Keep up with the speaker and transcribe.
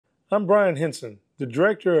I'm Brian Henson, the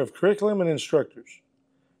Director of Curriculum and Instructors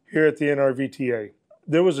here at the NRVTA.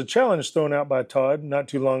 There was a challenge thrown out by Todd not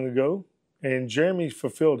too long ago, and Jeremy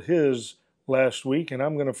fulfilled his last week, and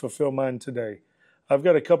I'm going to fulfill mine today. I've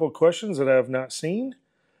got a couple questions that I have not seen,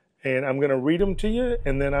 and I'm going to read them to you,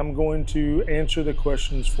 and then I'm going to answer the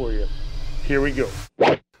questions for you. Here we go.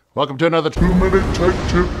 Welcome to another 2-Minute Tech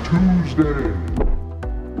Tip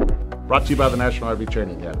Tuesday. Brought to you by the National RV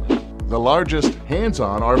Training Academy, the largest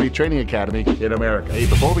hands-on RV training academy in America. Hey,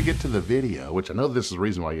 before we get to the video, which I know this is the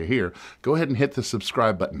reason why you're here, go ahead and hit the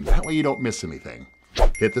subscribe button. That way you don't miss anything.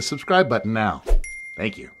 Hit the subscribe button now.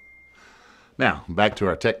 Thank you. Now, back to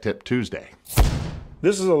our Tech Tip Tuesday.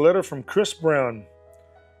 This is a letter from Chris Brown.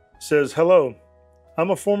 It says, hello, I'm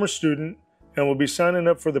a former student and will be signing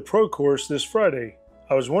up for the pro course this Friday.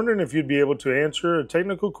 I was wondering if you'd be able to answer a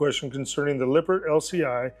technical question concerning the Lippert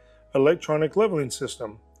LCI electronic leveling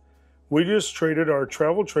system. We just traded our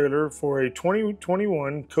travel trailer for a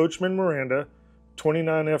 2021 Coachman Miranda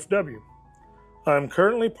 29FW. I'm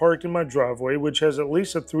currently parked in my driveway, which has at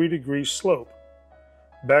least a 3-degree slope.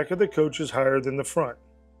 Back of the coach is higher than the front.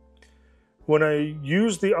 When I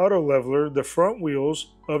use the auto leveler, the front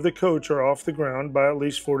wheels of the coach are off the ground by at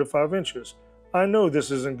least 4 to 5 inches. I know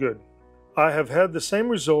this isn't good. I have had the same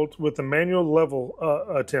result with the manual level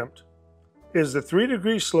attempt. Is the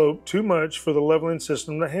 3-degree slope too much for the leveling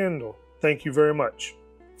system to handle? Thank you very much.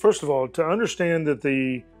 First of all, to understand that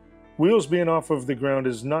the wheels being off of the ground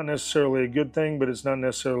is not necessarily a good thing, but it's not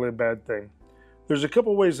necessarily a bad thing. There's a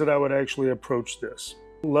couple ways that I would actually approach this.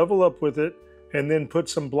 Level up with it and then put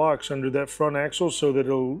some blocks under that front axle so that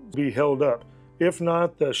it'll be held up. If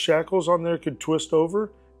not, the shackles on there could twist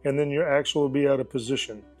over and then your axle will be out of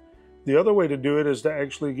position. The other way to do it is to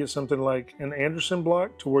actually get something like an Anderson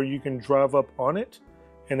block to where you can drive up on it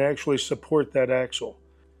and actually support that axle.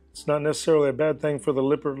 It's not necessarily a bad thing for the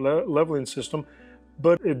Lippert leveling system,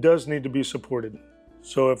 but it does need to be supported.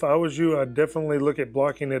 So if I was you, I'd definitely look at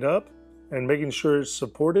blocking it up and making sure it's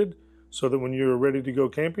supported so that when you're ready to go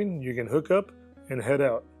camping, you can hook up and head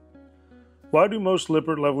out. Why do most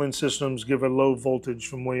Lippert leveling systems give a low voltage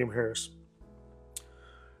from William Harris?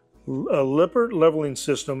 A Lippert leveling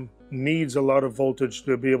system needs a lot of voltage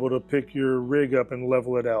to be able to pick your rig up and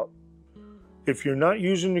level it out. If you're not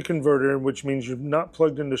using your converter, which means you're not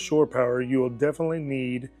plugged into shore power, you will definitely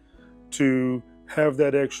need to have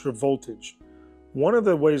that extra voltage. One of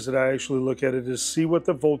the ways that I actually look at it is see what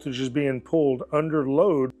the voltage is being pulled under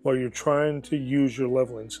load while you're trying to use your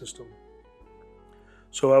leveling system.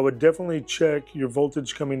 So I would definitely check your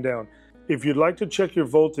voltage coming down. If you'd like to check your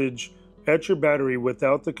voltage at your battery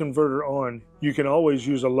without the converter on, you can always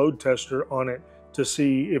use a load tester on it to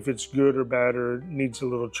see if it's good or bad or needs a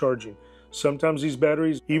little charging. Sometimes these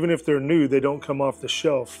batteries, even if they're new, they don't come off the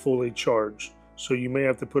shelf fully charged. So you may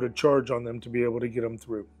have to put a charge on them to be able to get them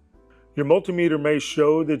through. Your multimeter may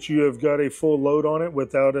show that you have got a full load on it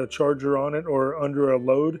without a charger on it or under a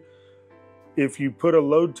load. If you put a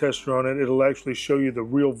load tester on it, it'll actually show you the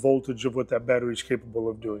real voltage of what that battery is capable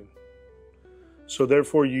of doing. So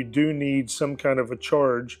therefore, you do need some kind of a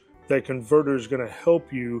charge. That converter is going to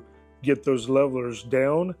help you get those levelers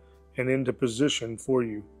down and into position for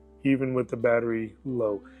you, even with the battery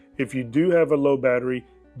low. If you do have a low battery,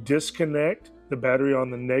 disconnect the battery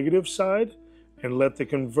on the negative side and let the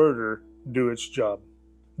converter do its job.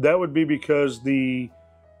 That would be because the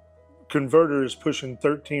converter is pushing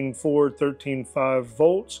 13.4, 13.5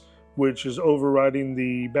 volts, which is overriding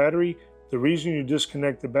the battery. The reason you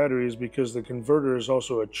disconnect the battery is because the converter is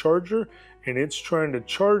also a charger and it's trying to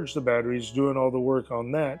charge the batteries, doing all the work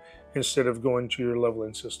on that instead of going to your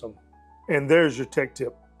leveling system. And there's your tech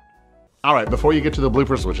tip. All right, before you get to the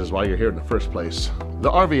bloopers, which is why you're here in the first place, the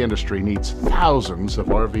RV industry needs thousands of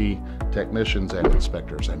RV technicians and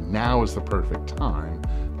inspectors, and now is the perfect time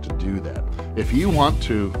to do that. If you want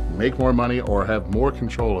to make more money or have more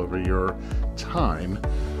control over your time,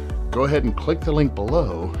 go ahead and click the link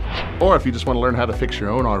below. Or if you just want to learn how to fix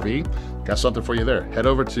your own RV, got something for you there. Head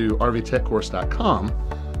over to rvtechcourse.com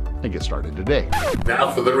and get started today.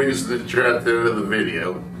 Now for the reason that you're at the end of the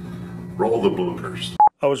video, roll the bloopers.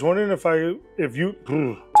 I was wondering if you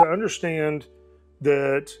to understand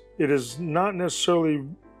that it is not necessarily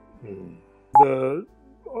the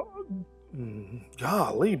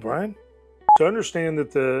golly, Brian. To understand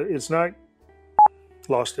that it's not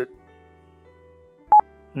lost it.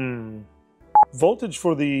 Voltage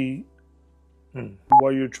for the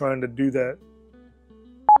while you're trying to do that.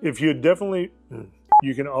 If you definitely,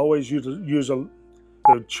 you can always use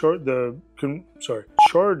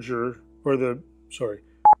charger or the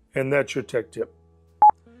and that's your tech tip.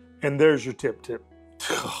 And there's your tip.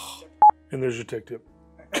 And there's your tech tip.